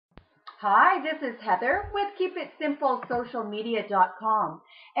Hi, this is Heather with KeepItSimpleSocialMedia.com,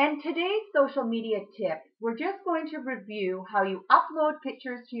 and today's social media tip, we're just going to review how you upload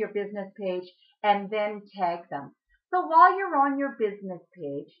pictures to your business page and then tag them. So while you're on your business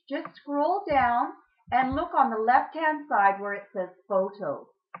page, just scroll down and look on the left-hand side where it says Photos.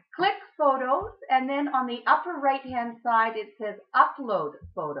 Click Photos, and then on the upper right-hand side it says Upload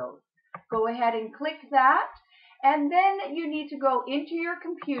Photos. Go ahead and click that. And then you need to go into your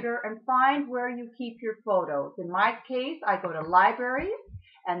computer and find where you keep your photos. In my case, I go to Libraries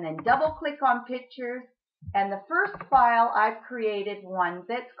and then double click on Pictures. And the first file, I've created one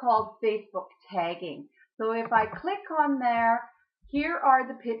that's called Facebook Tagging. So if I click on there, here are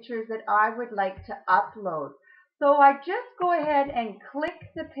the pictures that I would like to upload. So I just go ahead and click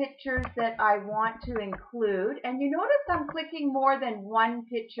the pictures that I want to include. And you notice I'm clicking more than one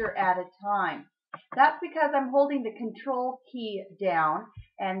picture at a time. That's because I'm holding the Control key down,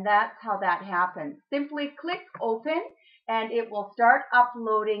 and that's how that happens. Simply click Open, and it will start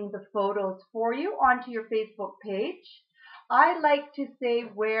uploading the photos for you onto your Facebook page. I like to say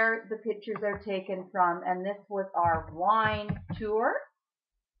where the pictures are taken from, and this was our wine tour.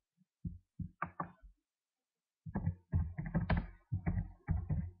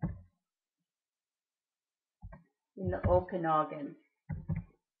 In the Okanagan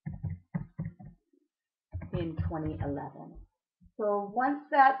in 2011. So once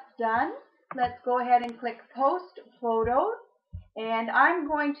that's done, let's go ahead and click Post Photos. And I'm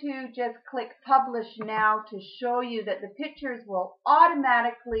going to just click Publish Now to show you that the pictures will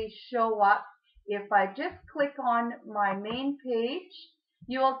automatically show up. If I just click on my main page,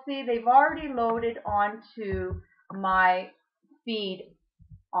 you'll see they've already loaded onto my feed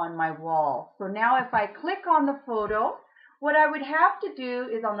on my wall. So now if I click on the photo, what I would have to do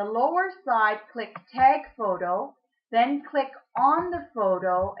is on the lower side, click Tag Photo, then click on the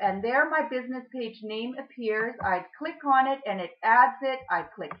photo, and there my business page name appears. I'd click on it and it adds it. I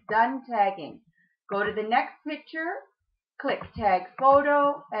click Done Tagging. Go to the next picture, click Tag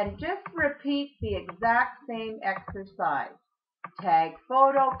Photo, and just repeat the exact same exercise. Tag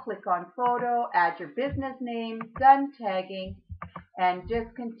photo, click on photo, add your business name, done tagging, and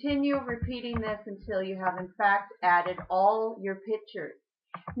just continue repeating this until you have in fact added all your pictures.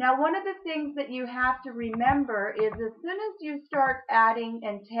 Now, one of the things that you have to remember is as soon as you start adding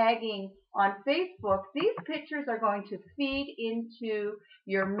and tagging on Facebook, these pictures are going to feed into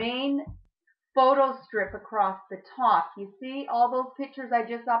your main photo strip across the top. You see all those pictures I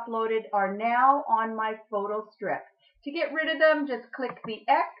just uploaded are now on my photo strip. To get rid of them, just click the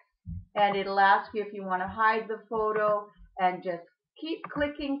X and it'll ask you if you want to hide the photo, and just keep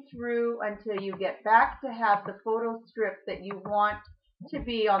clicking through until you get back to have the photo strip that you want to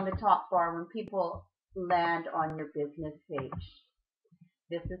be on the top bar when people land on your business page.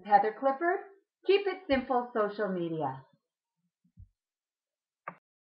 This is Heather Clifford. Keep it simple social media.